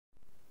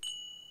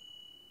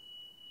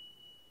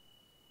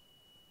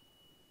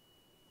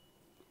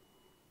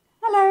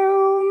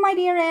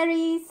dear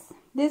Aries,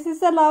 this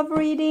is a love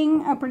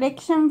reading, a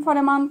prediction for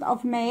the month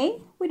of May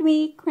with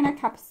me, Queen of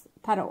Cups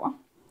Tarot.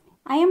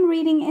 I am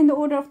reading in the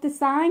order of the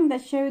sign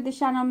that showed the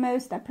channel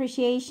most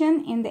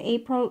appreciation in the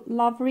April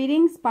love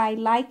readings by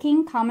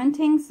liking,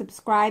 commenting,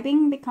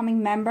 subscribing,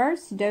 becoming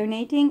members,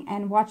 donating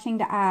and watching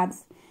the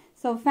ads.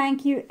 So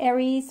thank you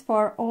Aries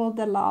for all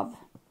the love.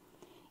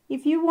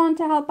 If you want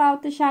to help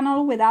out the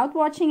channel without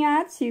watching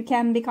ads, you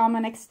can become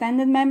an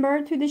extended member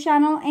to the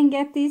channel and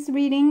get these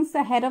readings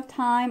ahead of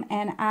time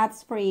and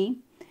ads free.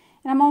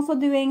 And I'm also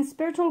doing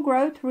spiritual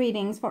growth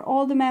readings for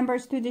all the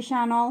members to the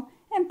channel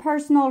and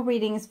personal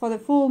readings for the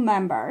full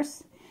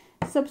members.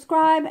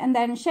 Subscribe and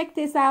then check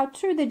this out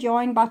through the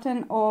join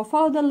button or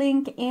follow the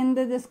link in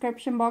the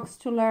description box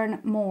to learn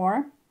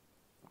more.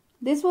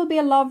 This will be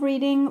a love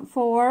reading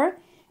for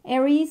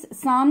Aries,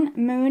 Sun,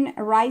 Moon,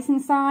 Rising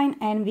sign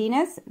and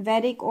Venus,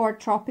 Vedic or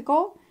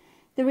tropical.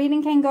 The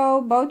reading can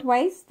go both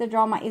ways. The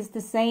drama is the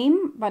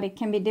same, but it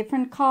can be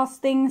different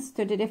castings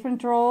to the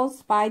different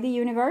roles by the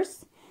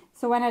universe.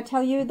 So when I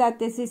tell you that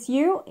this is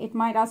you, it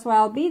might as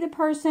well be the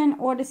person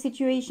or the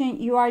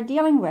situation you are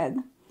dealing with.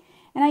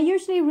 And I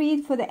usually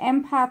read for the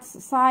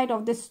empath's side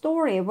of the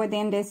story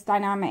within this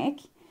dynamic.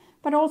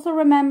 But also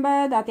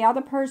remember that the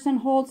other person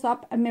holds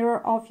up a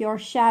mirror of your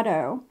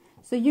shadow.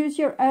 So use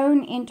your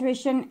own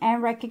intuition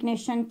and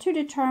recognition to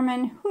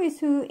determine who is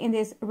who in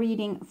this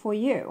reading for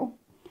you.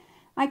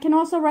 I can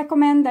also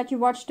recommend that you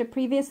watch the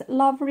previous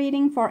love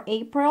reading for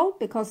April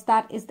because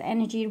that is the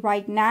energy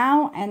right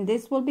now and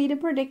this will be the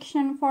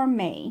prediction for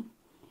May.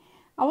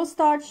 I will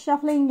start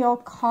shuffling your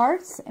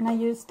cards and I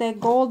use the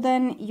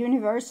Golden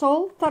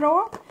Universal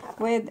Tarot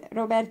with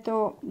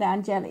Roberto De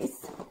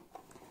Angelis.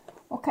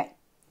 Okay,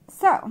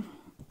 so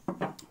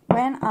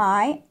when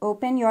I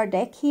open your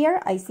deck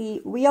here, I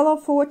see Wheel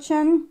of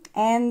Fortune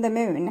and the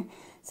Moon.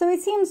 So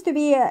it seems to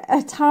be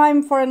a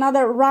time for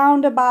another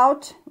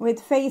roundabout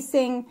with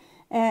facing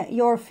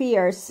your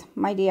fears,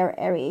 my dear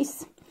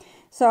Aries.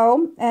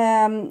 So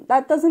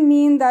that doesn't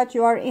mean that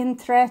you are in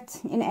threat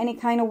in any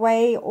kind of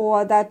way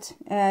or that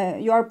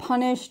you are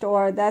punished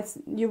or that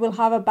you will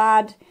have a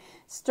bad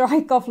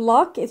strike of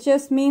luck. It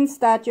just means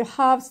that you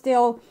have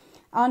still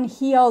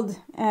unhealed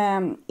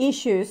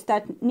issues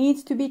that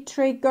needs to be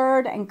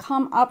triggered and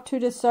come up to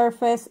the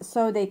surface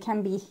so they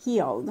can be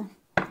healed.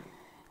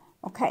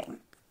 Okay,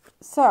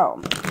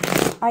 so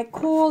I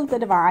call the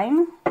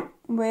Divine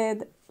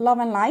with Love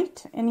and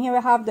Light, and here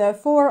we have the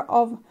Four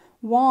of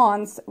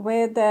Wands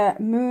with the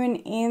Moon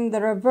in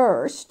the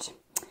reversed.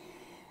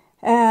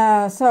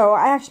 So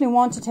I actually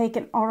want to take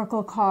an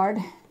oracle card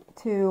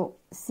to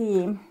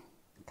see.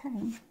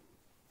 Okay,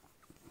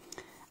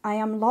 I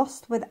am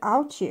lost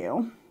without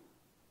you.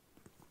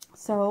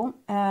 So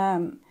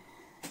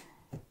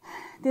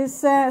there's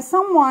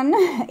someone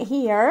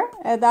here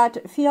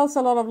that feels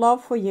a lot of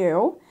love for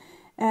you,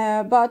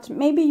 but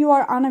maybe you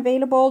are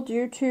unavailable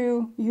due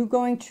to you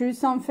going through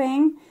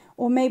something,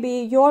 or maybe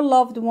your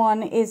loved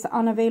one is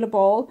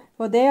unavailable,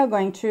 but they are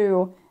going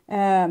through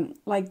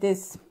like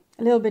this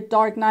a little bit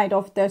dark night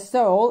of their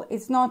soul.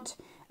 It's not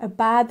a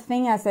bad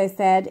thing, as I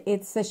said,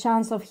 it's a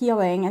chance of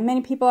healing, and many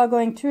people are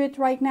going through it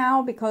right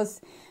now because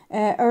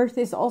Earth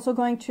is also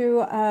going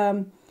through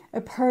a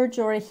purge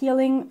or a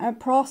healing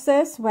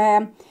process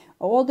where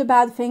all the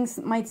bad things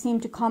might seem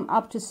to come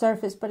up to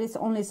surface, but it's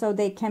only so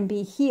they can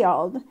be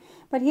healed.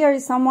 But here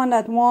is someone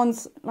that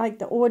wants like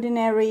the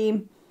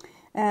ordinary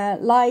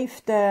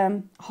life,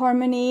 the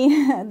harmony,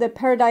 the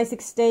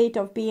paradisic state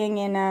of being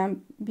in a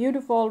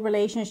beautiful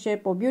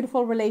relationship or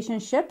beautiful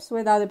relationships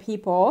with other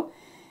people.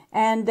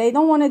 And they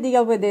don't want to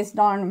deal with this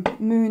darn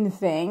moon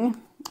thing.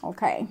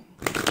 Okay,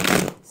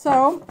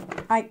 so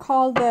I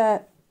call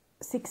the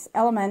 6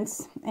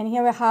 elements, and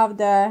here we have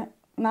the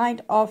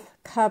Knight of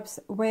Cups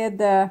with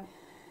the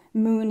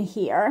Moon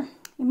here.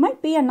 It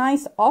might be a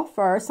nice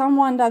offer,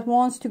 someone that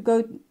wants to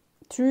go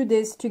through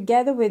this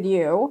together with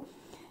you.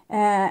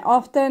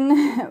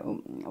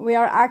 Often we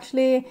are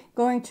actually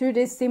going through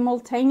this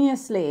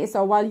simultaneously.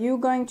 So while you're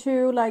going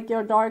through like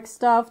your dark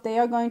stuff, they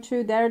are going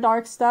through their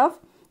dark stuff,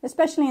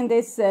 especially in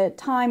this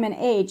time and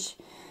age.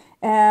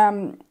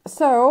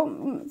 So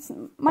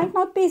might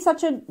not be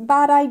such a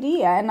bad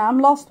idea, and I'm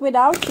lost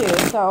without you,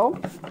 so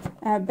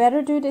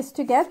better do this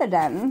together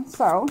then.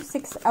 So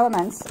 6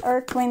 elements,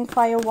 earth, wind,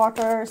 fire,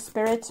 water,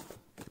 spirit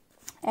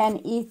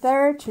and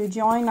ether to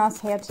join us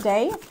here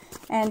today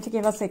and to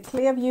give us a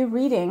clear view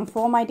reading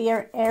for my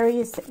dear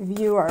Aries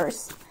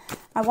viewers.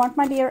 I want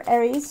my dear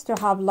Aries to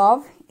have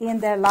love in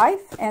their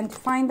life and to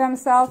find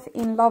themselves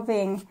in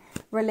loving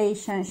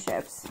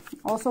relationships.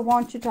 Also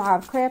want you to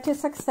have creative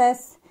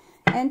success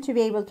and to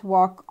be able to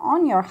walk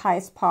on your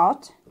highest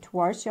path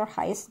towards your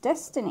highest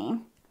destiny.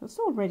 It's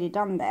already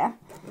done there.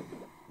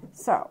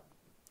 So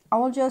I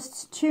will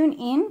just tune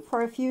in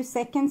for a few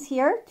seconds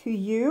here to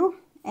you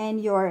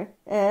and your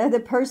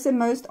the person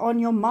most on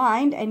your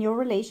mind and your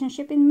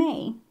relationship in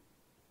May.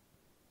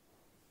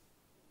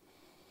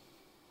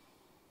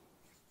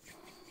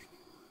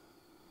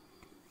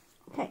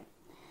 Okay,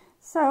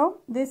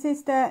 so this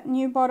is the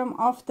new bottom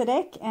of the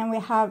deck, and we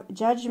have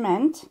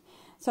Judgment.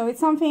 So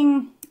it's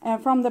something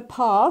from the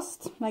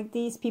past, like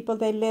these people,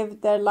 they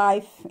lived their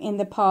life in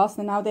the past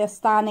and now they're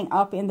standing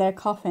up in their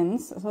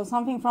coffins. So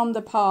something from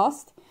the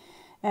past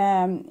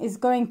is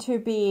going to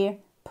be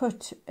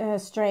put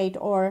straight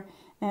or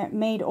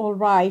made all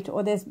right,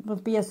 or there will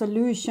be a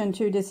solution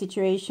to the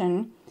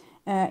situation,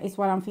 is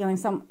what I'm feeling,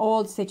 some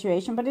old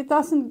situation. But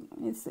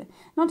it's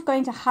not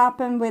going to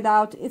happen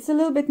without, it's a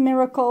little bit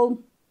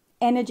miracle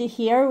energy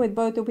here with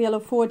both the Wheel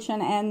of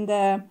Fortune and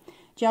the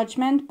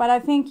Judgment, but I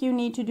think you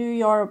need to do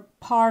your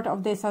part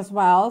of this as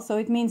well. So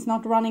it means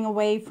not running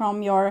away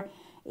from your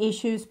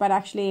issues, but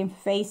actually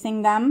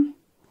facing them.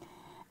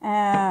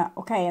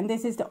 Okay, and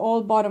this is the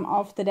old bottom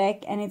of the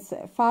deck, and it's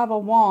 5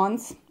 of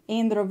Wands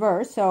in the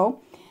reverse.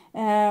 So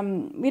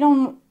we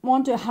don't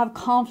want to have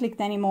conflict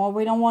anymore.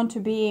 We don't want to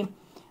be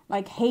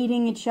like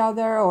hating each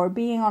other or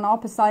being on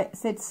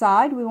opposite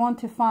side. We want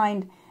to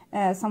find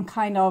some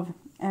kind of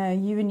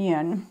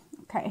union.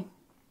 Okay.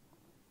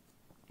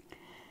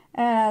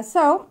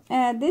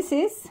 This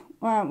is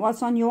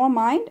what's on your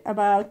mind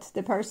about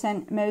the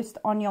person most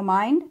on your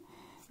mind.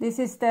 This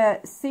is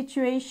the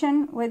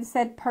situation with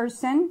said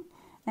person,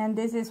 and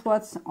this is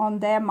what's on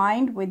their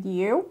mind with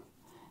you.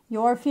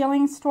 Your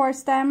feelings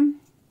towards them,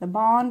 the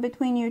bond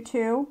between you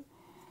two,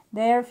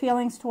 their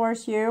feelings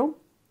towards you,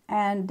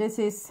 and this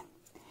is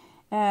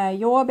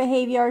your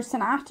behaviors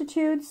and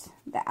attitudes,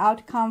 the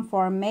outcome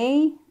for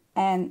May,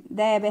 and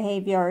their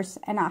behaviors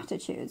and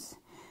attitudes.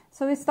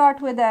 So we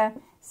start with a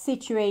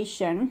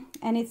situation,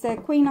 and it's a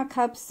Queen of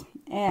Cups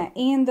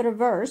in the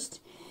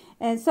reversed.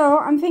 And so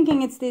I'm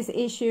thinking it's this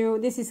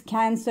issue. This is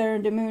Cancer.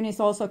 The moon is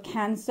also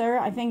Cancer.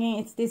 I'm thinking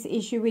it's this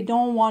issue. We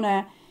don't want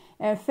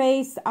to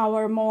face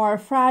our more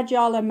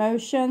fragile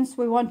emotions.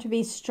 We want to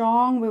be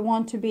strong. We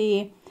want to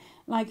be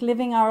like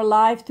living our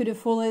life to the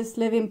fullest,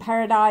 live in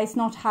paradise,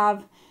 not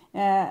have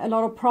a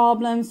lot of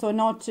problems, or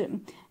not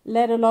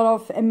let a lot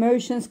of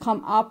emotions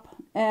come up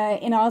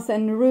in us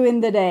and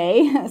ruin the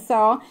day.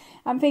 So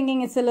I'm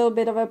thinking it's a little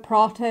bit of a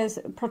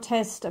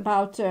protest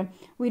about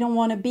we don't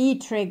want to be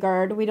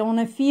triggered, we don't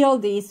want to feel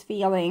these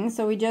feelings,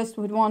 so we just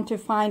would want to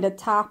find a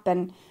tap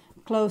and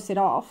close it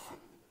off.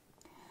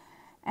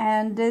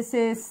 And this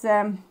is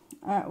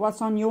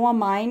what's on your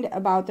mind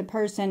about the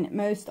person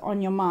most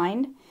on your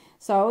mind.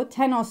 So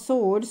 10 of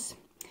Swords.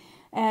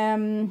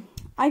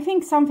 I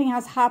think something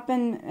has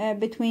happened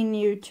between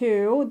you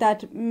two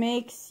that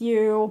makes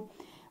you,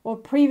 or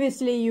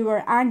previously you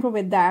were angry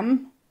with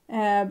them,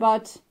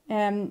 but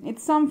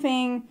it's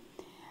something,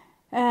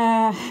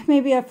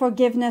 maybe a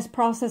forgiveness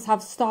process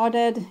have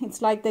started.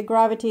 It's like the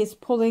gravity is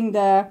pulling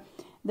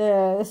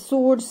the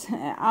swords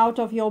out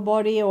of your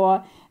body,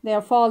 or they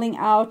are falling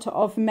out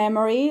of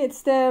memory.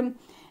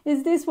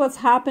 Is this what's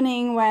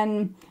happening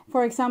when,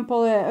 for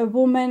example, a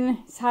woman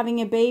is having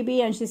a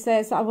baby and she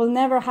says, I will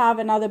never have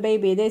another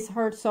baby, this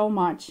hurts so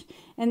much.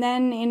 And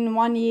then in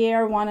 1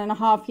 year,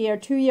 1.5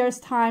 years, 2 years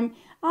time,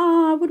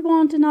 I would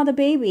want another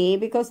baby,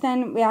 because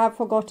then we have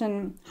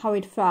forgotten how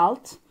it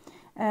felt.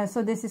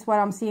 So this is what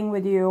I'm seeing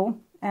with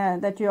you,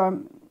 that you're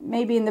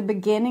maybe in the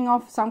beginning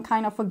of some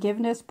kind of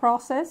forgiveness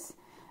process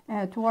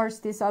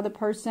towards this other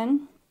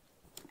person.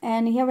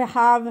 And here we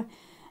have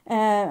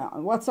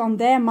what's on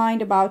their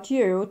mind about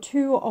you,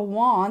 2 of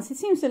Wands. It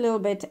seems a little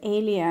bit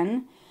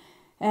alien.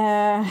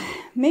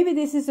 Maybe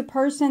this is a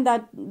person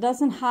that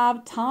doesn't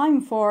have time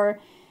for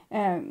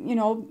you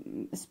know,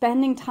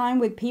 spending time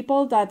with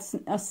people that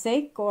are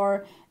sick,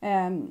 or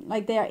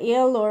like they are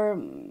ill, or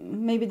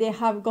maybe they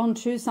have gone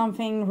through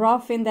something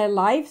rough in their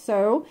life.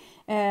 So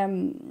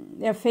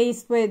they're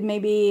faced with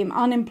maybe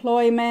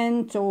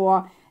unemployment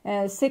or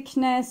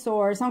sickness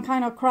or some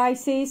kind of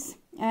crisis.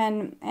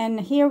 And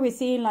here we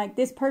see like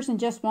this person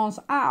just wants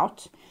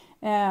out.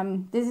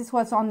 This is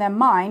what's on their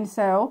mind.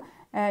 So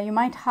you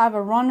might have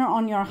a runner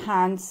on your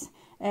hands.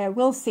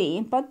 We'll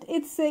see. But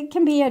it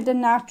can be the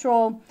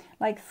natural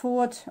like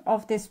thought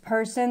of this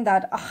person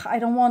that I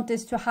don't want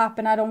this to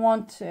happen. I don't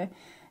want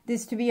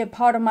this to be a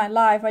part of my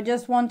life. I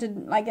just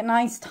wanted like a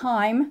nice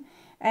time.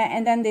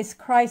 And then this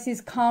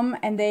crisis come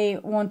and they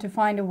want to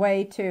find a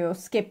way to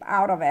skip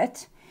out of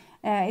it.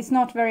 It's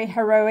not very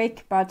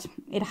heroic, but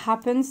it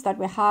happens that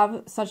we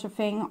have such a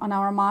thing on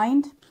our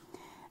mind.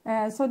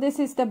 So this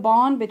is the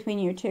bond between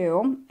you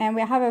two. And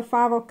we have a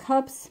 5 of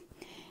Cups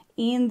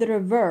in the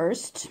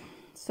reversed.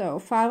 So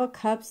 5 of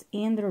Cups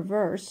in the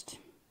reversed.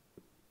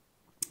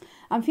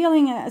 I'm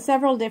feeling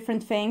several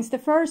different things. The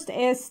first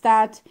is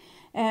that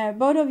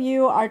both of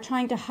you are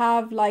trying to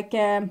have like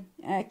a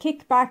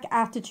kickback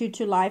attitude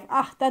to life.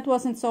 That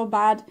wasn't so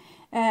bad.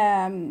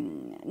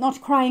 Not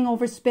crying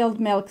over spilled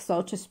milk,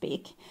 so to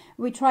speak.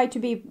 We try to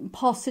be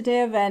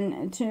positive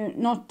and to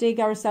not dig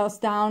ourselves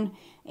down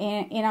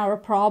in our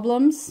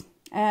problems.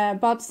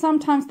 But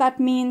sometimes that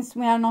means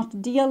we are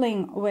not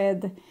dealing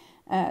with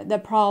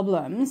the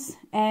problems,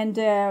 and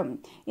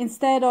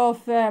instead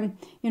of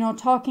you know,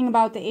 talking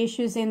about the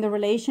issues in the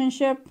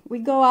relationship, we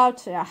go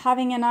out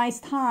having a nice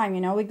time. You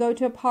know, we go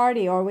to a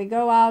party, or we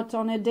go out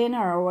on a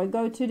dinner, or we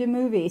go to the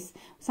movies,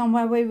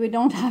 somewhere where we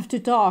don't have to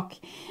talk,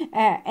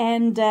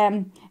 and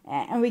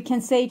and we can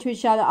say to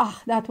each other,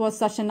 ah, that was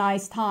such a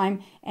nice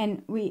time,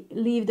 and we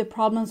leave the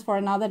problems for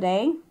another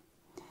day.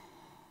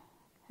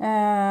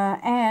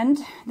 And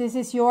this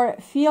is your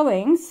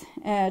feelings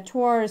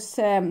towards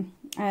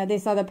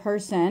this other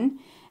person.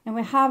 And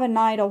we have a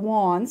Knight of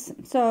Wands.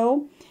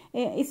 So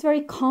it's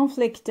very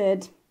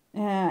conflicted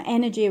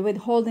energy with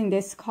holding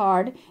this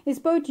card. It's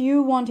both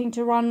you wanting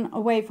to run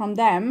away from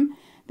them,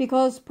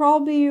 because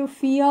probably you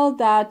feel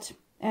that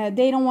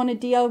they don't want to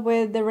deal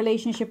with the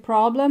relationship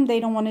problem. They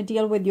don't want to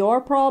deal with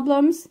your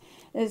problems.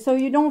 So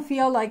you don't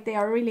feel like they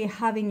are really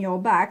having your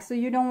back. So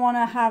you don't want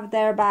to have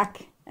their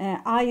back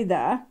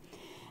either.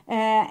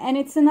 And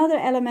it's another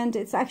element.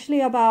 It's actually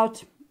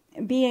about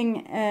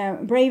being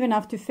brave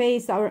enough to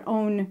face our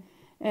own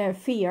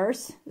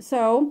fears.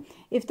 So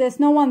if there's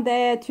no one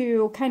there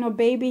to kind of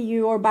baby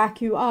you or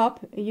back you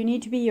up, you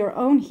need to be your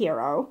own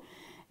hero.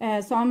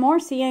 So I'm more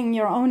seeing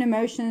your own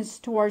emotions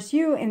towards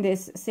you in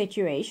this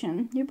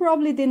situation. You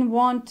probably didn't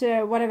want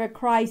whatever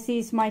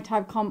crises might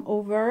have come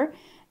over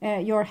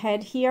your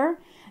head here.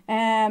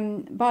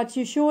 But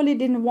you surely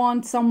didn't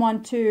want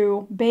someone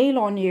to bail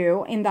on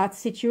you in that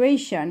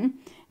situation.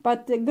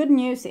 But the good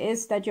news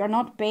is that you're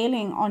not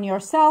bailing on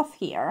yourself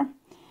here.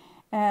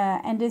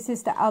 And this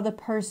is the other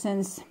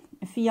person's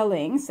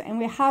feelings. And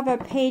we have a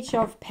Page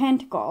of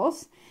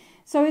Pentacles.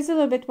 So it's a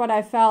little bit what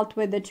I felt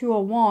with the Two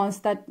of Wands,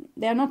 that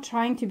they're not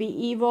trying to be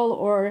evil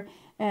or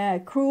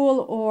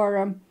cruel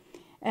or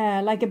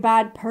like a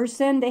bad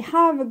person. They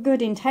have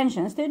good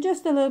intentions. They're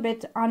just a little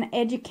bit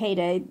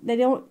uneducated. They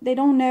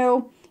don't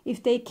know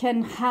if they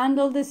can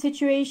handle the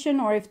situation,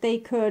 or if they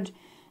could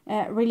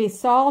really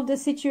solve the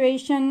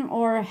situation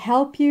or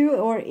help you,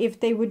 or if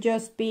they would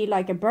just be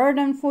like a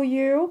burden for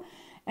you,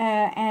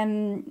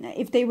 and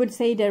if they would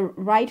say the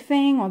right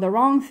thing or the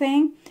wrong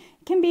thing.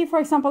 It can be, for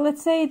example,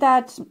 let's say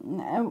that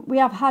we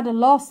have had a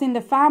loss in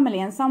the family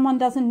and someone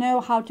doesn't know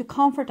how to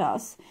comfort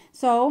us.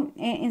 So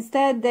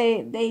instead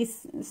they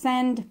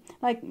send,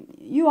 like,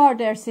 you are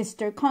their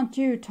sister, can't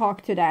you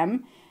talk to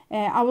them?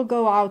 I will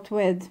go out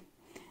with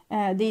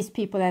these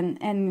people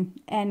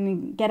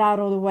and get out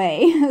of the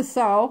way.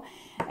 So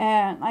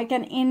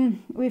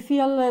we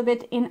feel a little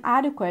bit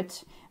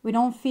inadequate. We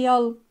don't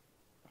feel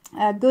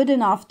good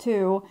enough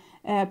to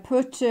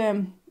put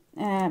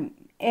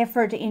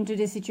effort into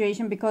the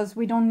situation, because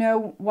we don't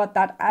know what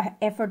that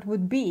effort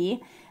would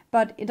be.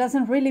 But it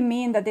doesn't really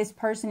mean that this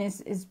person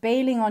is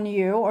bailing on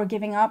you or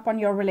giving up on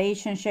your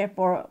relationship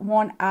or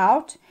want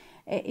out.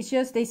 It's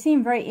just they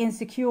seem very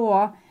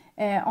insecure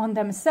on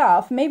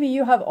themselves. Maybe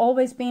you have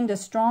always been the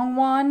strong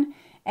one,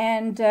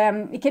 and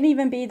it can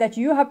even be that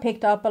you have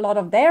picked up a lot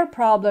of their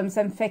problems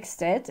and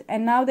fixed it,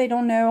 and now they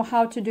don't know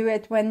how to do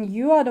it when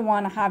you are the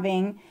one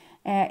having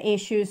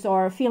issues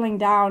or feeling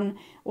down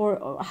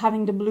or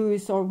having the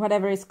blues or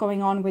whatever is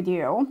going on with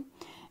you.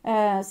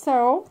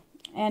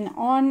 And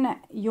on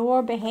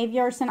your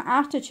behaviors and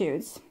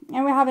attitudes.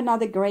 And we have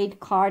another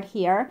great card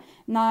here,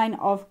 9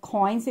 of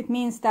Coins. It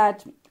means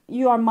that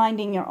you are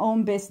minding your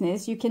own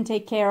business. You can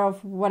take care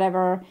of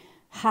whatever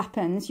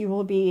happens. You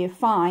will be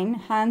fine.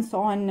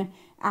 Hands-on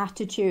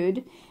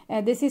attitude.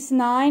 This is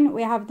 9.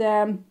 We have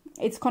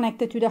it's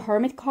connected to the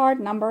Hermit card,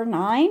 number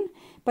 9.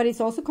 But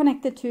it's also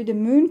connected to the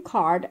Moon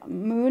card.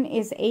 Moon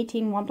is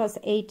 18, 1 plus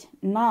 8,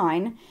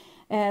 9.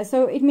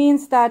 So it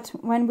means that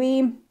when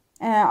we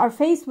are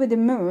faced with the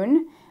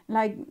moon,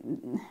 like,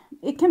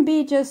 it can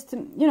be just,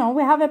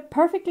 we have a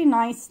perfectly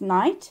nice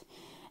night,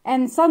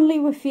 and suddenly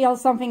we feel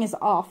something is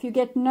off. You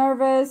get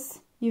nervous,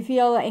 you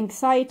feel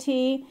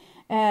anxiety,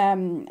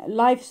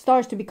 life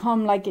starts to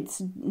become like it's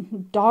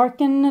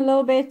darkened a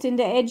little bit in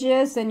the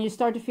edges, and you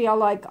start to feel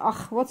like,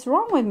 ugh, what's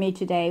wrong with me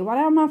today?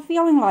 Why am I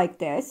feeling like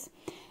this?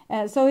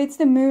 So it's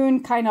the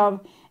moon kind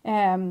of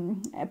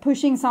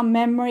pushing some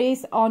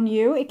memories on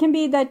you. It can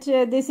be that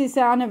this is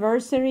the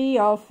anniversary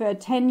of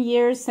 10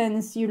 years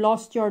since you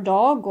lost your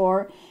dog,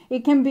 or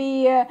it can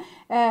be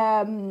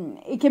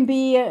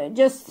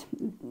just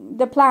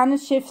the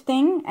planet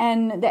shifting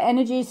and the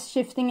energy is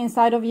shifting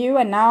inside of you,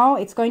 and now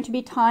it's going to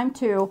be time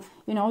to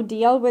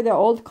deal with the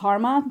old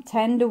karma.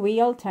 10 the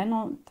wheel, 10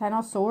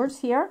 of swords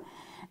here.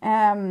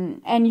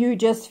 And you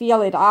just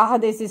feel it.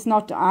 This is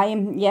not,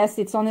 yes,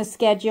 it's on a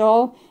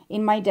schedule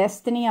in my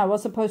destiny. I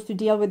was supposed to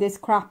deal with this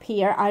crap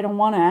here. I don't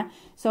want to.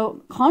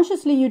 So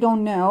consciously you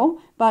don't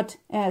know, but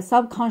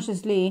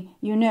subconsciously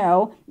you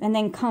know, and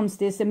then comes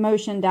this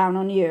emotion down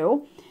on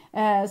you.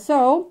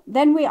 So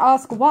then we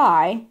ask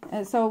why.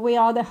 So we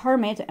are the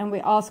Hermit and we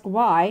ask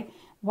why.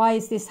 Why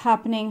is this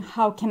happening?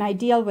 How can I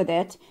deal with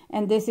it?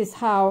 And this is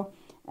how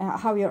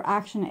your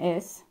action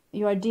is.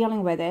 You are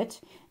dealing with it.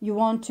 You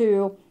want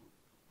to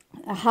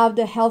have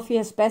the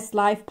healthiest, best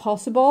life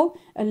possible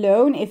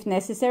alone if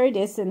necessary.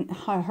 This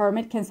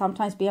Hermit can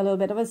sometimes be a little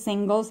bit of a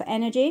singles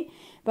energy,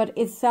 but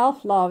it's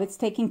self-love. It's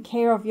taking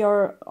care of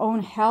your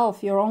own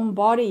health, your own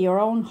body, your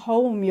own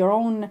home, your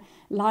own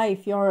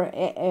life, your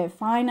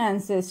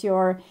finances,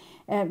 your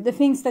the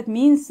things that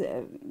means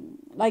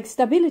like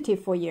stability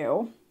for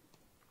you.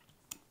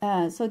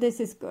 So this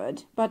is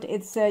good, but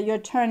it's you're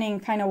turning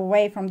kind of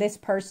away from this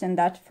person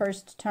that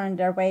first turned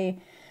their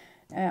way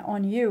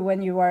on you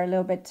when you are a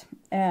little bit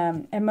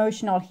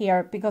emotional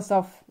here because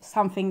of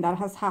something that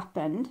has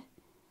happened.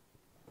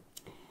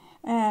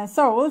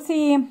 So we'll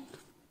see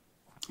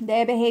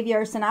their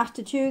behaviors and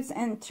attitudes,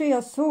 and Three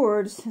of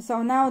Swords.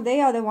 So now they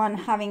are the one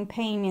having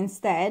pain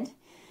instead.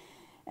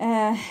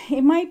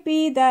 It might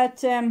be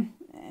that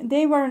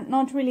they were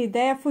not really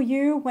there for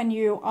you when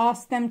you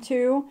asked them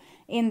to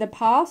in the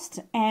past,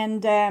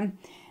 and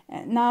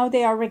now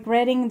they are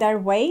regretting their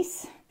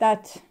ways,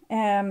 that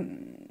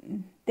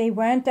they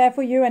weren't there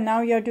for you, and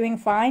now you're doing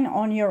fine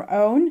on your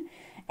own.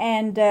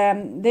 And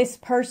this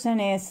person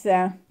is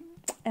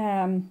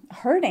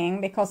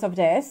hurting because of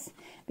this,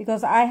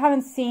 because I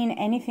haven't seen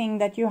anything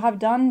that you have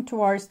done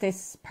towards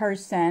this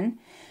person.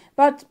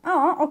 But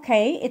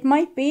okay, it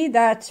might be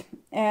that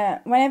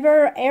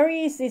whenever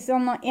Aries is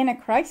in a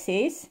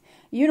crisis,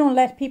 you don't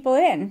let people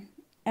in.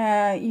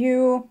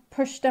 You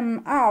push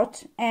them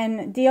out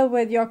and deal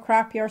with your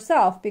crap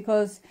yourself,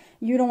 because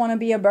you don't want to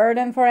be a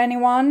burden for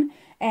anyone,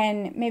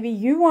 and maybe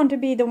you want to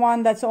be the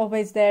one that's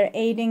always there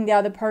aiding the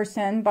other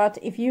person. But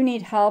if you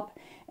need help,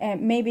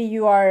 maybe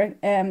you are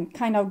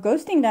kind of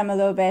ghosting them a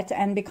little bit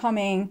and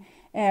becoming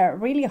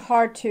really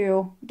hard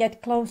to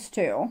get close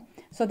to.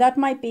 So that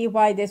might be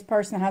why this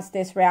person has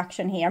this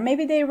reaction here.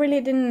 Maybe they really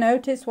didn't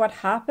notice what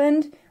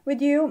happened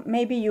with you.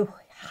 Maybe you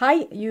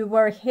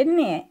were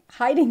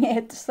hiding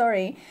it,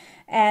 sorry,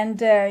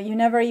 and you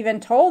never even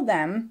told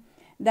them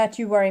that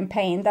you were in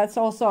pain. That's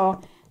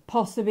also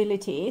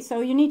possibility.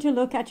 So you need to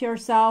look at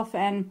yourself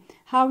and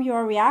how you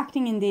are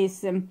reacting in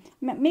this.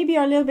 Maybe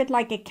you're a little bit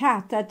like a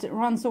cat that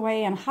runs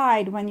away and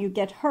hide when you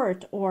get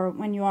hurt, or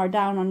when you are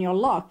down on your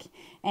luck,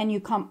 and you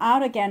come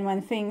out again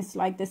when things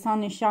like the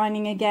sun is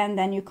shining again.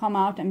 Then you come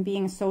out and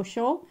being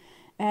social.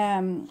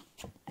 And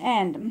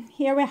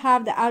here we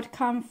have the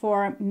outcome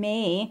for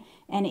May,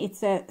 and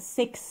it's a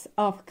 6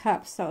 of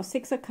Cups. So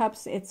 6 of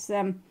Cups, it's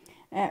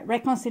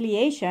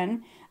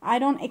reconciliation. I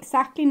don't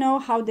exactly know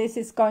how this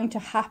is going to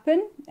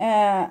happen,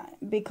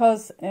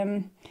 because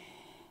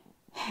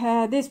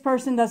this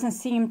person doesn't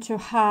seem to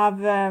have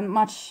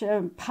much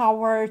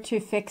power to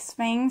fix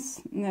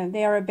things.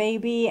 They are a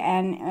baby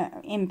and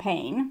in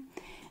pain.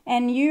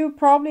 And you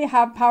probably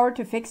have power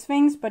to fix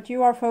things, but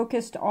you are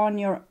focused on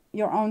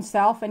your own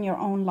self and your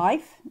own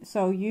life.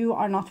 So you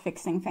are not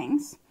fixing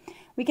things.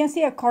 We can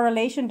see a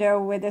correlation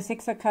though with the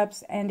 6 of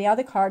Cups and the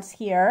other cards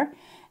here,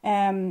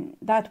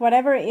 that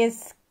whatever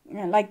is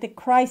like the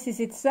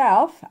crisis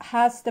itself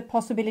has the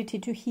possibility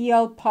to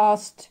heal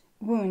past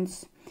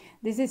wounds.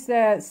 This is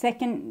the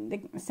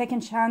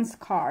second chance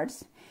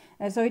cards.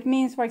 So it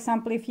means, for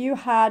example, if you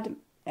had,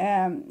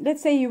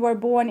 let's say you were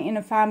born in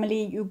a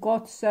family, you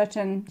got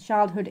certain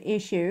childhood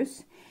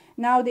issues.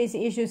 Now these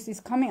issues is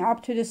coming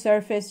up to the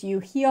surface, you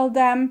heal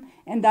them,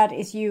 and that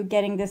is you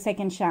getting the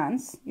second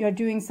chance. You're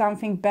doing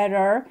something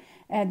better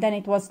than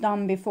it was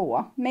done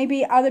before.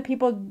 Maybe other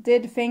people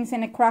did things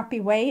in a crappy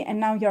way, and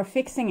now you're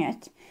fixing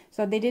it.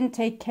 So they didn't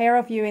take care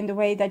of you in the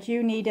way that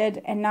you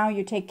needed, and now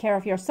you take care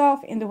of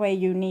yourself in the way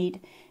you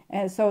need.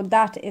 So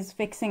that is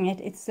fixing it.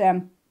 It's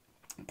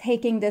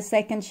taking the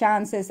second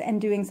chances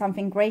and doing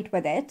something great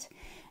with it.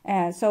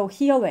 So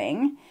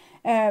healing.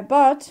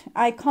 But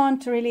I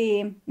can't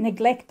really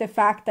neglect the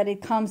fact that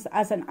it comes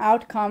as an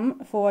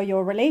outcome for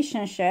your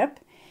relationship.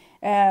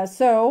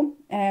 So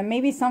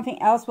maybe something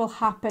else will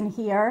happen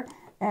here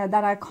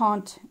that I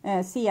can't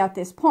see at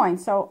this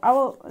point. So I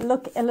will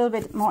look a little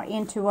bit more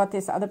into what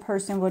this other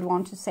person would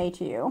want to say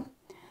to you.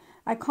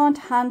 I can't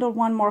handle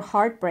one more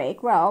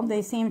heartbreak. Well,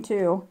 they seem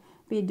to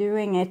be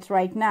doing it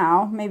right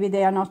now. Maybe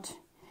they are not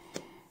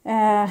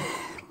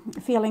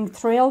feeling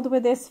thrilled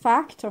with this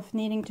fact of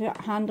needing to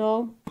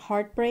handle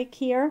heartbreak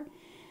here.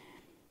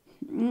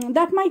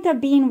 That might have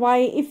been why,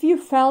 if you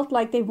felt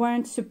like they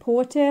weren't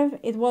supportive,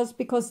 it was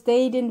because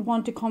they didn't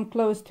want to come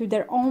close to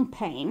their own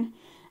pain.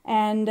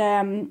 And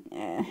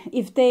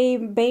if they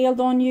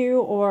bailed on you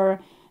or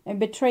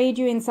betrayed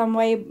you in some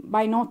way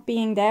by not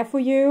being there for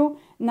you,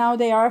 now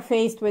they are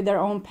faced with their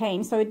own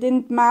pain. So it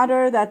didn't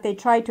matter that they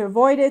tried to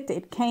avoid it.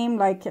 It came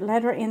like a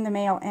letter in the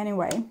mail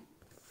anyway.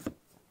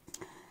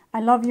 I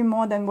love you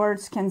more than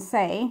words can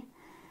say.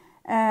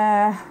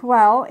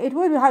 Well, it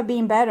would have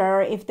been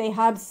better if they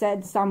had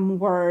said some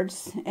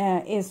words,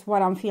 is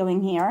what I'm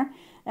feeling here.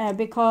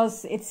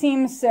 Because it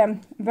seems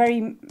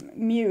very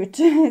mute.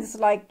 It's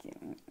like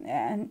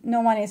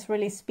no one is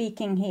really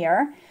speaking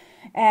here.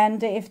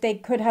 And if they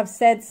could have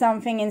said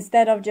something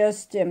instead of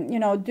just, you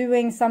know,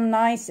 doing some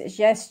nice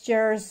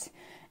gestures,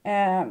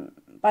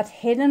 but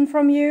hidden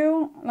from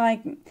you.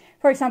 Like,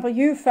 for example,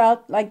 you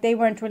felt like they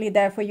weren't really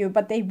there for you,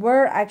 but they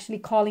were actually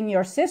calling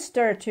your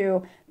sister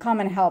to come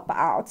and help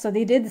out. So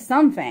they did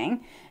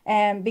something,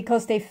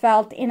 because they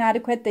felt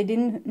inadequate. They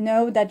didn't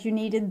know that you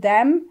needed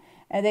them.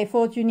 They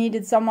thought you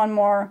needed someone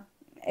more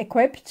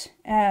equipped.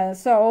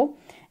 So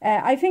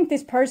I think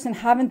this person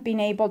haven't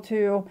been able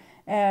to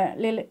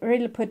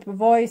really put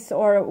voice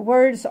or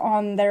words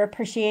on their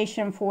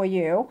appreciation for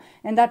you.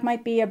 And that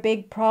might be a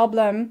big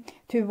problem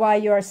to why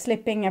you're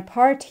slipping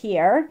apart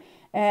here.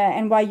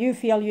 and why you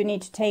feel you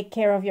need to take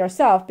care of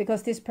yourself,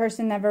 because this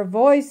person never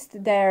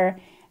voiced their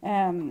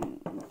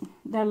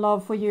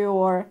love for you,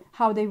 or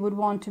how they would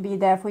want to be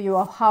there for you,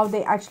 or how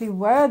they actually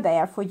were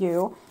there for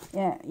you,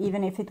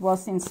 even if it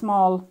was in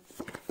small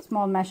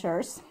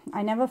measures.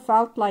 I never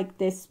felt like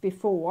this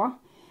before.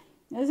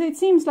 So it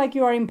seems like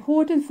you are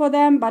important for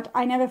them, but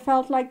I never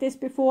felt like this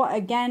before.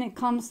 Again, it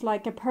comes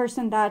like a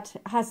person that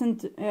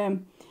hasn't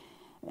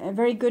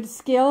very good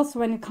skills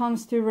when it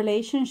comes to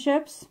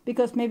relationships,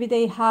 because maybe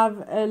they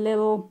have a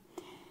little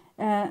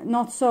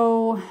not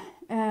so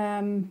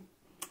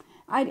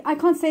I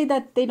can't say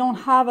that they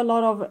don't have a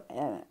lot of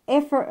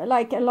effort,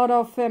 like a lot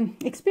of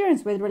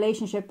experience with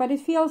relationship, but it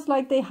feels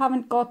like they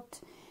haven't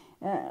got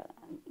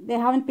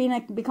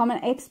become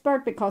an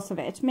expert because of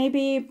it.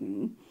 Maybe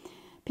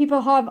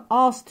people have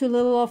asked too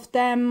little of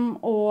them,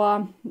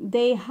 or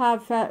they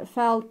have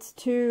felt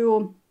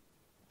too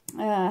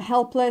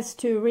helpless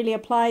to really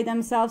apply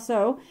themselves.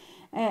 So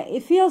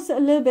it feels a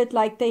little bit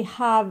like they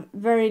have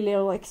very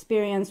little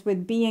experience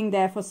with being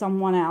there for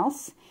someone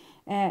else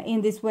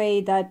in this way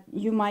that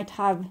you might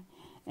have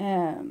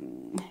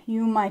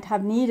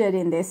needed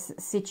in this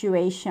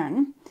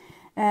situation.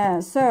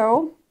 They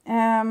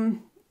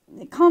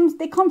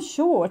come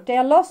short. They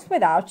are lost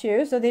without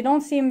you, so they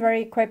don't seem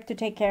very equipped to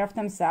take care of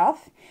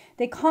themselves.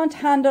 They can't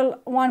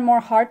handle one more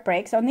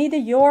heartbreak, so neither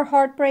your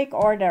heartbreak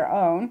or their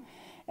own.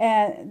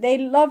 They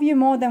love you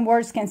more than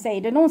words can say.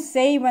 They don't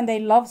say when they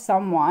love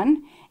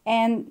someone,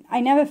 and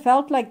I never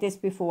felt like this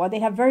before. They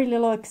have very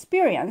little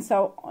experience,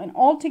 so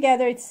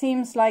altogether it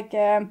seems like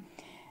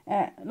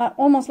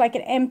almost like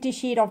an empty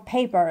sheet of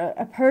paper,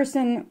 a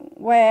person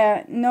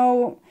where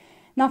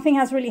nothing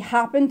has really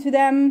happened to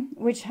them,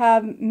 which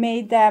have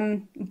made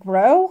them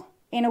grow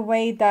in a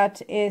way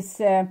that is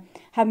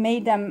have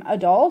made them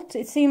adult.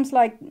 It seems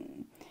like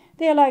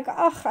they're like,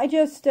 I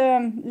just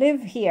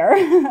live here.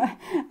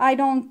 I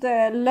don't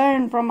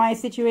learn from my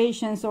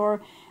situations,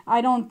 or I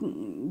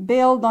don't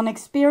build on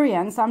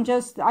experience. I'm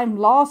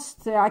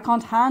lost. I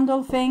can't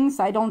handle things.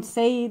 I don't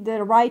say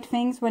the right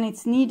things when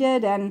it's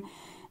needed, and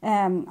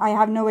I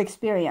have no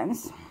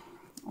experience.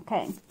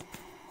 Okay.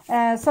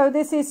 So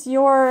this is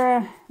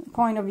your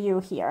point of view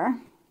here.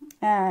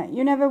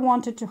 You never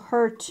wanted to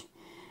hurt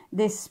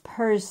this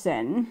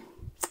person.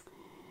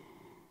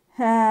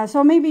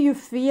 So maybe you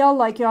feel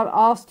like you have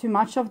asked too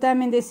much of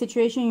them in this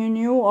situation. You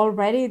knew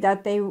already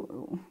that they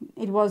were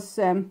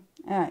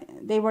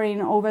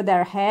in over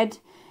their head,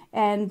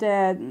 and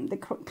the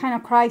kind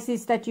of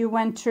crisis that you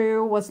went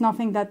through was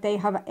nothing that they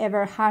have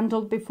ever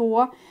handled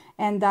before,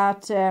 and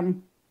that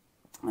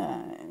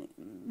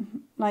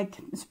like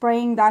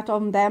spraying that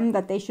on them,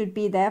 that they should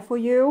be there for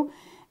you,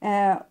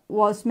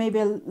 was maybe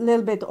a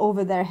little bit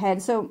over their head.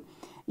 So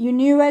you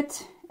knew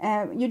it.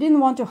 You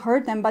didn't want to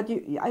hurt them, but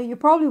you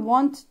probably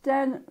wanted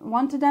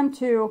them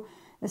to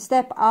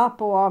step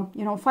up, or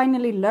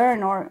finally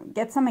learn or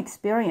get some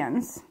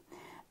experience.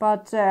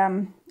 But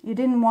you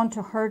didn't want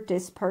to hurt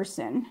this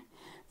person.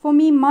 For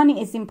me, money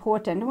is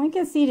important. We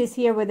can see this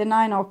here with the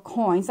 9 of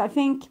coins. I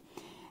think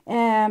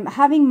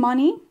having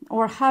money,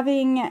 or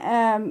having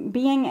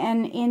being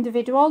an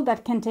individual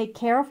that can take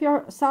care of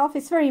yourself,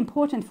 is very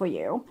important for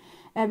you,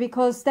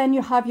 because then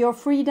you have your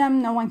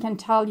freedom. No one can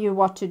tell you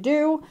what to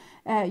do.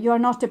 You are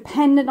not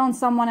dependent on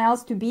someone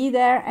else to be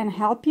there and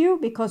help you,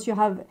 because you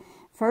have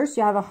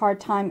a hard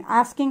time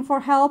asking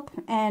for help,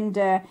 and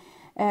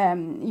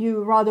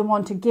you rather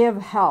want to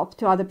give help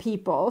to other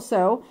people.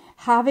 So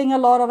having a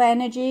lot of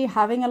energy,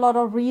 having a lot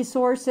of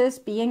resources,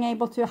 being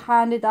able to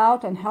hand it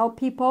out and help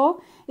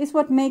people is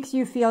what makes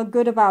you feel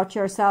good about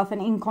yourself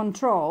and in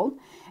control.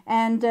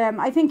 And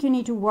I think you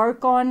need to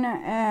work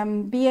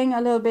on being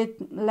a little bit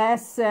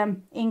less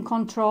in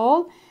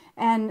control,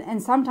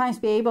 and sometimes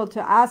be able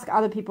to ask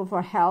other people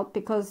for help,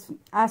 because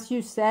as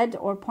you said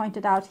or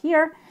pointed out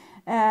here,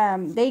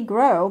 they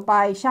grow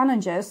by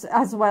challenges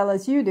as well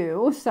as you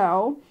do.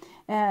 So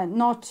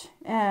not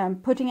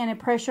putting any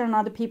pressure on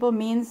other people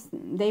means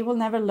they will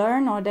never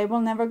learn, or they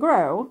will never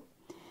grow.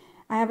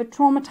 I have a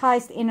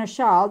traumatized inner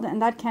child,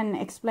 and that can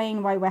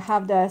explain why we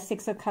have the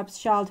 6 of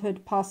Cups,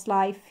 childhood, past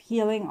life,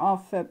 healing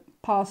of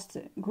past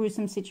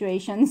gruesome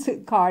situations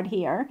card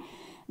here.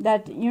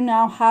 That you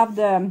now have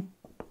the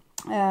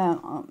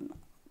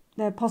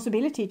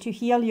possibility to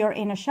heal your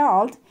inner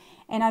child.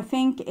 And I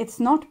think it's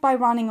not by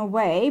running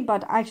away,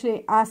 but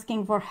actually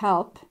asking for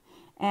help,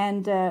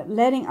 and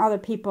letting other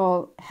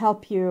people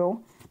help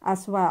you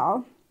as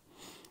well.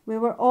 We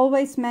were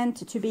always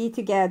meant to be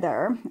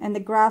together, and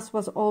the grass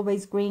was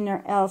always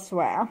greener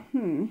elsewhere.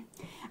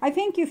 I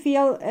think you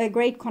feel a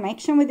great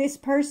connection with this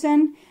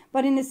person,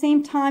 but in the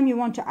same time you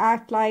want to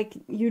act like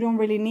you don't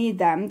really need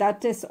them,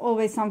 that there's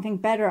always something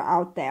better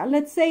out there.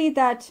 Let's say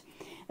that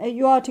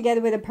you are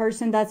together with a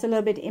person that's a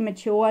little bit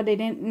immature.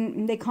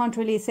 They can't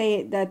really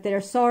say that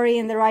they're sorry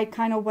in the right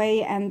kind of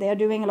way, and they're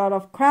doing a lot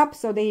of crap,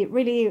 so they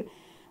really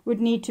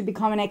would need to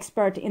become an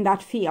expert in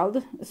that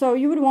field. So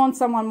you would want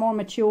someone more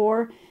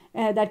mature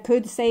that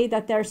could say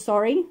that they're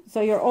sorry. So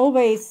you're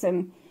always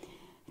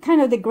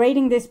kind of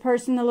degrading this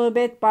person a little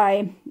bit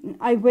by,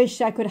 I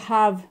wish I could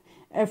have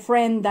a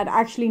friend that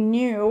actually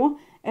knew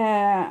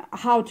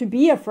how to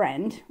be a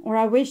friend, or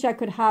I wish I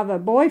could have a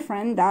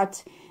boyfriend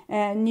that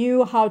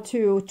knew how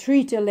to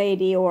treat a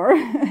lady or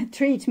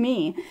treat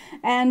me.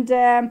 And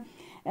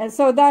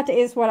so that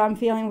is what I'm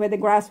feeling with the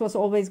grass was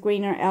always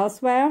greener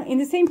elsewhere. In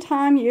the same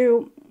time,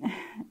 you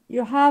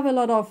have a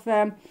lot of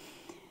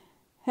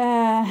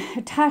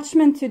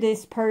attachment to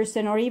this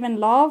person, or even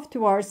love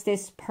towards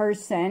this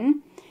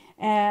person,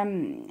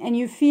 and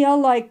you feel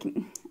like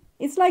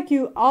it's like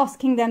you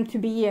asking them to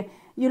be,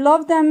 you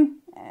love them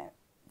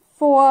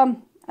for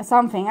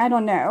something, I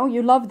don't know,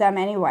 you love them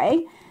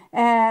anyway,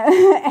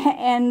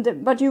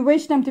 but you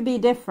wish them to be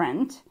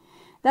different.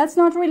 That's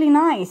not really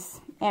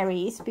nice,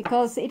 Aries,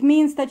 because it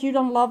means that you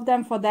don't love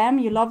them for them,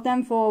 you love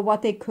them for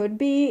what they could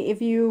be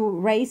if you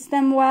raise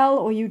them well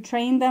or you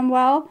train them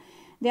well.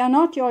 They are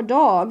not your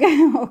dog,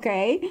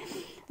 okay?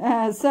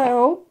 If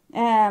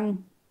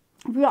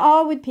we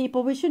are with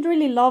people, we should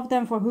really love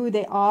them for who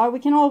they are. We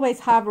can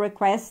always have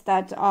requests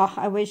that,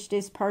 I wish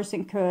this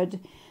person could,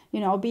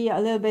 be a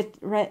little bit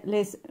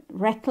reckless.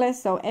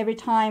 So every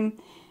time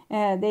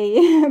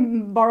they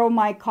borrow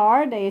my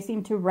car, they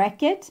seem to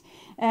wreck it.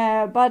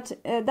 But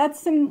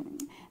that's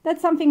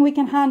something we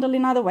can handle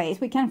in other ways.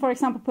 We can, for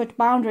example, put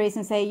boundaries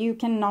and say, you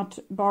cannot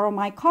borrow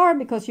my car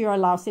because you're a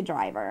lousy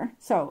driver.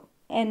 So,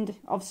 end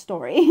of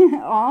story.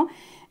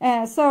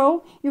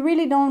 So you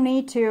really don't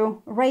need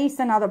to raise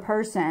another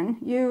person.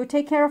 You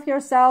take care of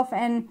yourself,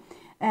 and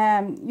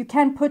you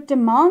can put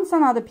demands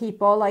on other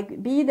people,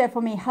 like be there for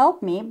me,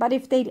 help me. But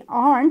if they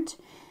aren't,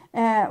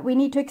 we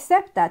need to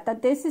accept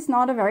that this is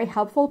not a very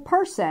helpful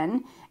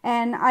person.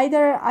 And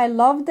either I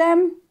love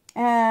them,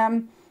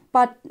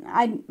 but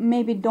I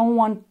maybe don't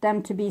want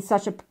them to be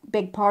such a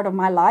big part of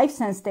my life,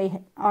 since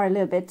they are a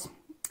little bit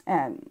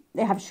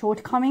they have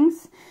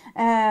shortcomings,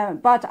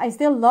 but I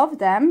still love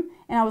them,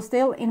 and I will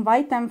still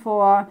invite them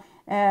for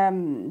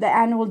the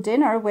annual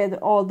dinner with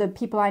all the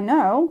people I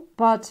know,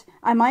 but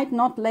I might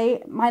not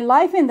lay my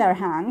life in their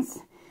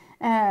hands.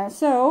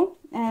 So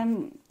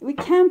we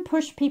can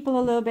push people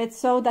a little bit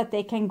so that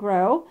they can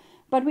grow,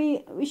 but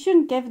we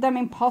shouldn't give them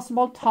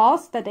impossible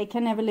tasks that they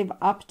can never live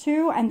up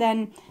to, and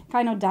then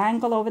kind of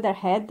dangle over their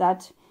head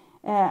that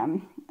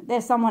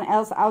there's someone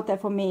else out there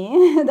for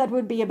me that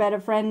would be a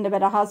better friend, a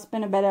better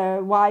husband, a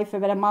better wife, a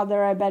better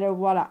mother, a better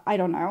what, I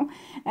don't know.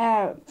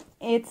 I'm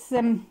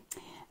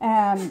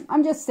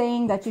just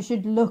saying that you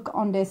should look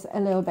on this a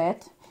little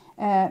bit.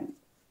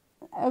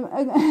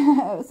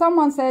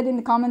 Someone said in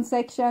the comment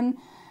section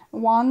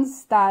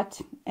once that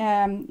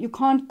you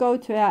can't go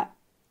to an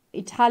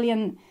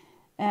Italian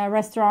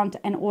restaurant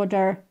and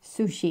order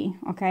sushi,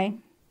 okay?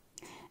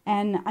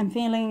 And I'm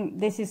feeling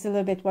this is a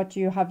little bit what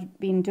you have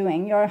been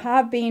doing. You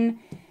have been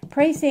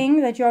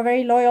praising that you are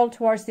very loyal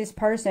towards this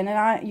person,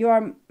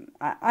 and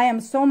I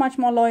am so much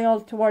more loyal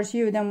towards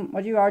you than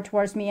what you are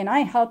towards me, and I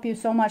help you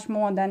so much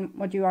more than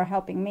what you are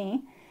helping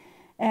me.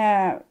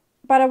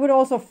 But I would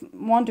also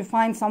want to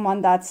find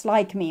someone that's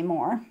like me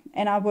more,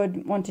 and I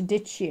would want to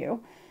ditch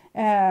you.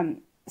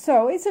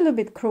 So it's a little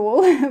bit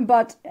cruel,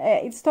 but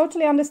it's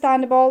totally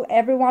understandable.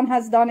 Everyone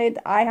has done it.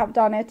 I have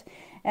done it.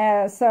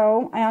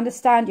 So I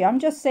understand you. I'm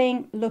just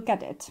saying, look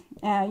at it.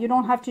 You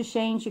don't have to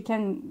change. You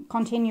can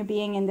continue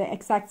being in the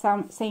exact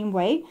same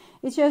way.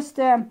 It's just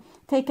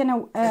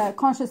taking a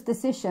conscious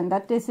decision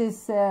that this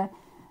is the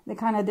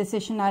kind of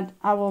decision that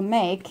I will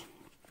make,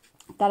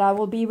 that I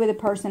will be with a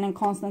person and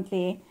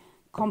constantly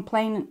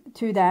complain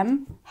to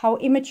them how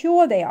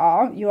immature they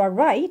are. You are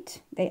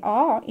right. They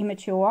are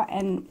immature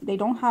and they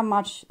don't have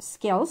much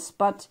skills,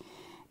 but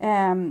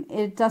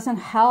it doesn't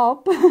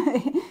help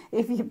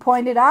if you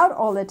point it out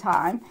all the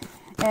time.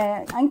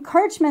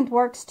 Encouragement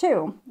works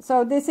too.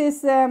 So this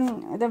is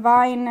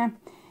divine,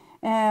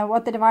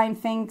 what the divine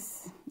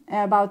thinks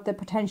about the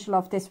potential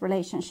of this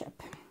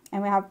relationship.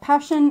 And we have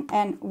passion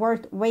and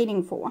worth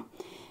waiting for.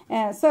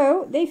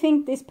 So they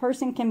think this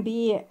person can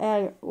be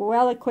a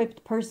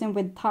well-equipped person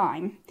with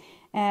time.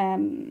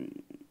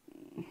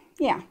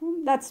 Yeah,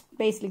 that's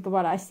basically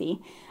what I see.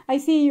 I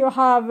see you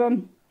have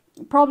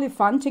probably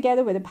fun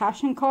together with a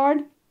passion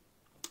card.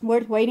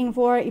 Worth waiting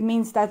for, it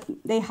means that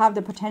they have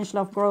the potential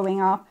of growing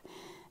up,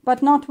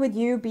 but not with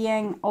you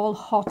being all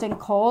hot and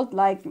cold,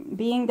 like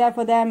being there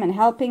for them and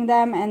helping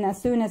them, and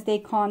as soon as they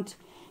can't,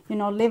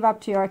 live up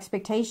to your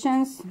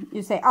expectations,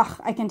 you say,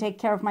 I can take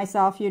care of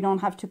myself, you don't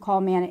have to call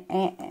me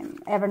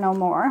ever no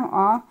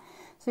more.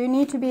 So you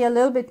need to be a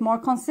little bit more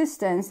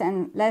consistent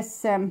and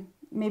less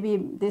maybe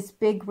this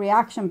big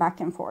reaction back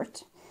and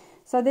forth.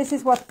 So this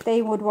is what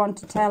they would want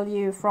to tell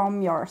you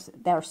from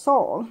their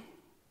soul.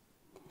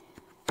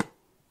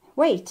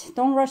 Wait,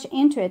 don't rush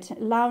into it.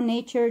 Allow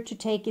nature to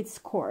take its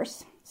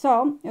course.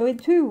 So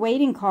with 2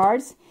 waiting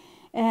cards,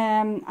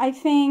 I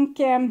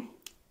think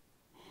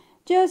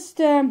just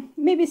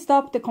maybe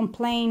stop the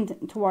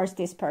complaint towards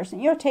this person.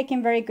 You're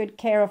taking very good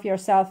care of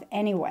yourself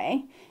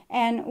anyway,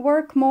 and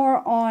work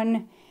more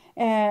on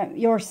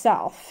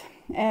yourself.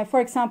 For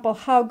example,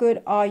 how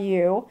good are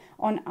you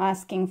on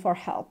asking for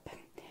help?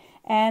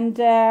 And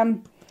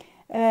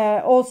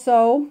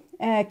also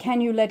can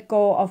you let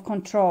go of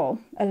control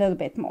a little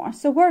bit more?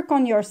 So work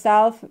on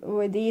yourself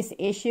with these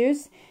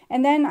issues.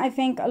 And then I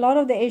think a lot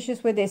of the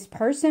issues with this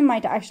person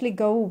might actually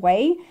go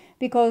away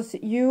because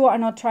you are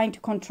not trying to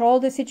control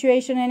the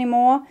situation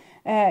anymore.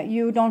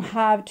 You don't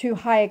have too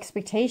high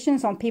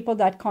expectations on people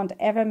that can't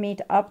ever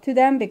meet up to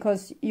them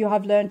because you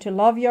have learned to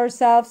love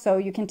yourself, so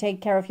you can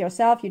take care of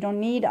yourself. You don't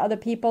need other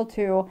people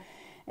to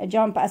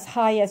jump as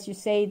high as you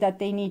say that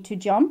they need to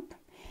jump.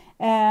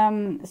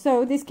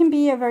 So this can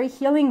be a very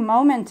healing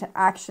moment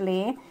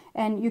actually,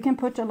 and you can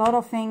put a lot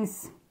of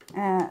things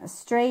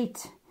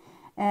straight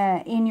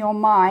in your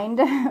mind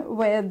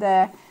with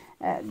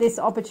this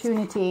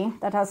opportunity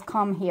that has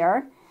come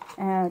here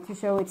to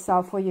show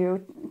itself for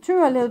you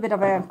through a little bit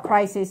of a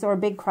crisis or a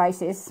big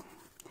crisis.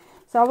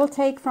 So I will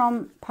take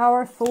from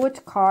Power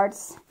Forward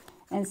cards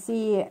and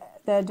see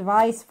the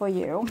advice for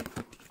you.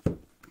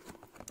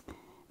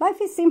 Life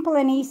is simple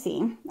and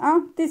easy.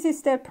 This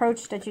is the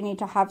approach that you need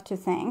to have to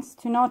things.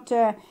 To not,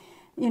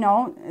 you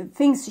know,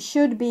 things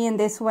should be in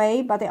this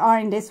way, but they are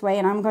in this way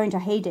and I'm going to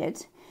hate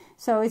it.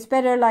 So it's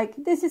better like,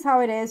 this is how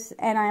it is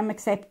and I'm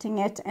accepting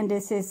it, and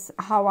this is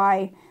how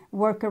I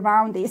work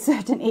around these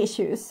certain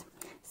issues.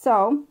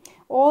 So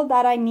all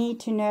that I need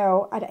to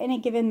know at any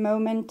given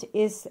moment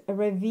is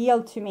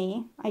revealed to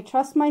me. I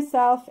trust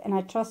myself and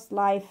I trust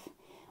life.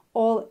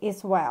 All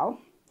is well.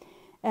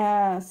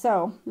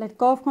 So let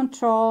go of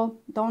control.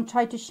 Don't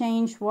try to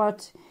change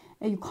what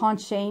you can't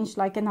change,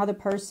 like another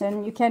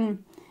person. You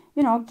can,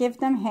 you know, give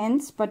them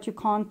hints, but you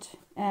can't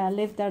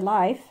live their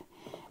life.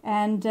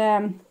 And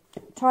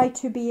try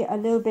to be a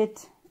little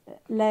bit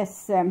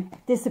less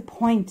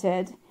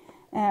disappointed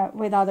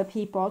with other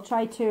people.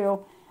 Try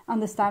to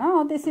understand,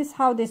 oh, this is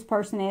how this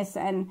person is,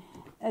 and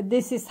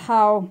this is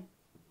how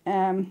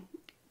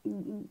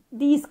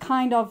these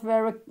kind of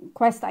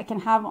requests I can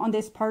have on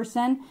this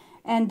person.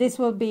 And this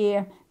will be,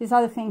 this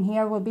other thing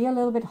here will be a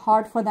little bit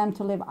hard for them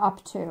to live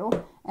up to.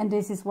 And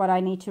this is what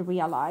I need to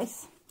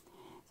realize.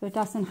 So it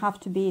doesn't have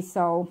to be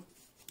so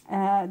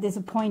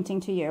disappointing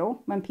to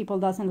you when people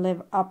doesn't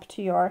live up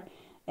to your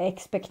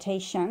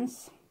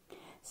expectations.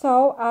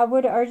 So I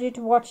would urge you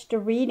to watch the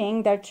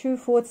reading, Their True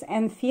Thoughts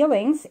and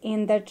Feelings,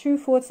 in the True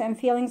Thoughts and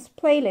Feelings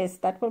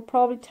playlist. That will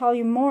probably tell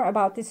you more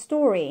about the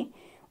story.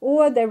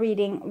 Or the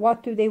reading,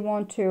 What Do They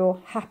Want to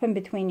Happen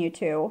Between You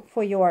Two,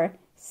 for your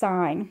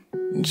sign.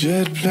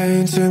 Jet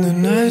planes in the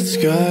night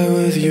sky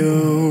with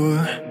you.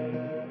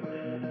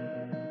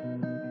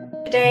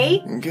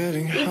 Today,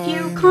 if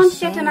you can't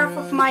get enough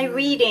of my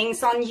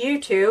readings on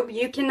YouTube,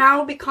 you can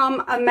now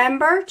become a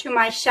member to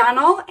my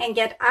channel and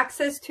get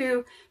access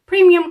to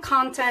premium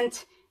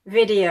content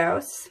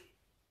videos.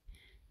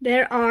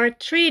 There are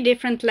 3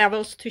 different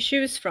levels to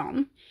choose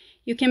from.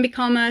 You can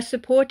become a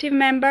supportive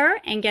member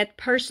and get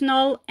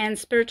personal and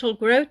spiritual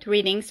growth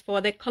readings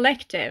for the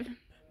collective.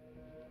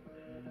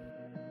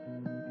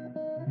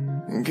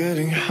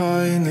 Getting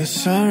high in the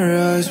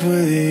sunrise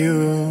with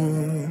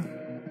you.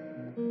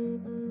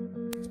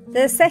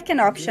 The second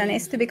option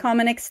is to become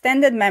an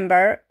extended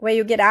member, where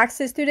you get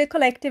access to the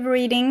collective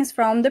readings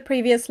from the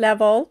previous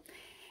level,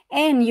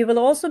 and you will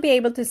also be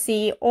able to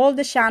see all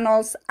the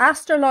channel's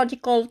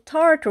astrological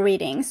tarot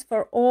readings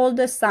for all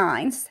the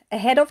signs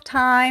ahead of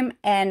time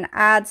and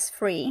ads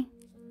free.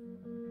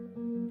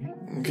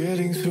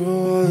 Getting through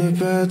all the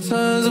bad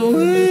times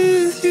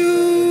with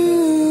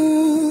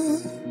you.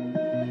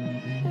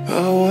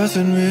 I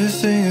wasn't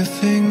missing a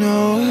thing,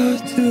 no I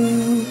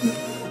do.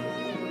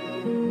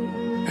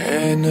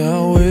 And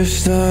I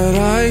wish that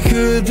I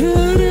could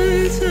build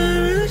a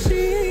time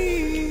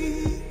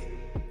machine.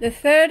 The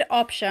third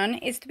option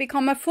is to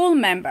become a full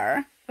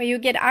member, where you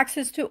get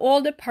access to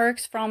all the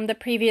perks from the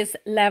previous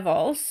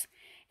levels.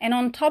 And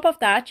on top of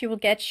that, you will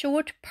get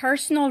short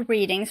personal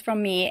readings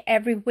from me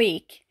every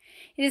week.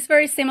 It is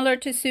very similar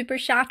to super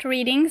chat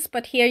readings,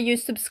 but here you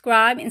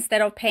subscribe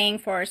instead of paying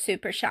for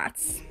super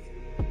chats.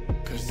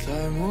 'Cause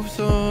time moves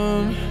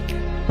on,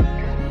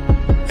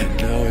 and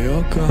now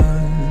you're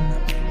gone.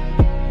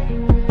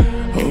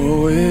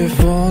 Oh, if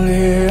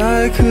only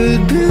I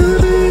could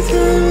build a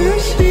time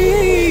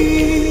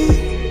machine,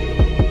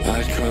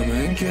 I'd come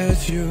and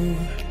get you.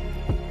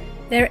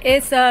 There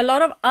is a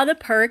lot of other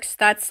perks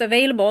that's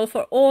available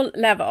for all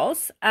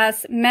levels,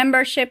 as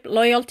membership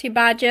loyalty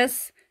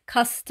badges,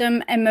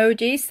 custom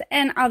emojis,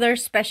 and other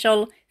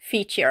special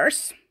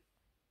features.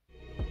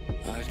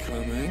 I'd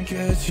come and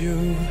get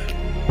you.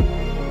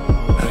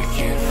 I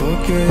can't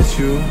forget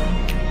you.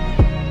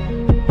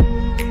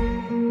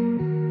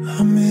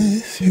 I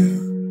miss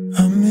you,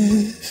 I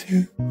miss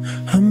you,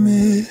 I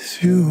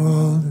miss you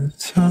all the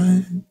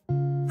time.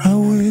 I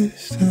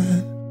wish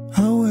that,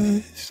 I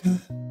wish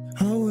that,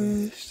 I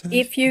wish that.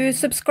 If you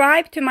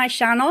subscribe to my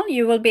channel,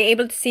 you will be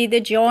able to see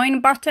the join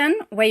button,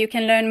 where you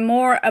can learn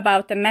more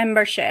about the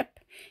membership.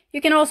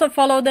 You can also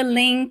follow the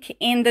link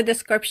in the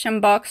description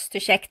box to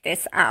check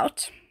this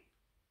out.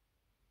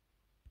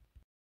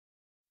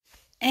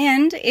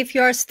 And if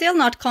you're still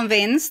not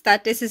convinced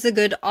that this is a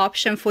good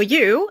option for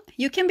you,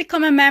 you can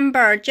become a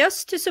member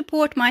just to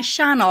support my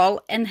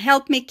channel and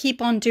help me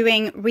keep on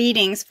doing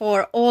readings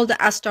for all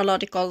the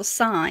astrological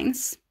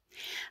signs.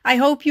 I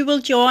hope you will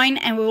join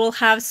and we will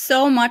have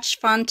so much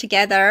fun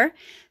together.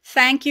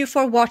 Thank you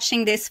for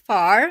watching this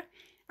far.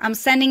 I'm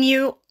sending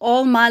you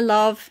all my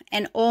love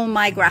and all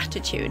my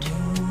gratitude.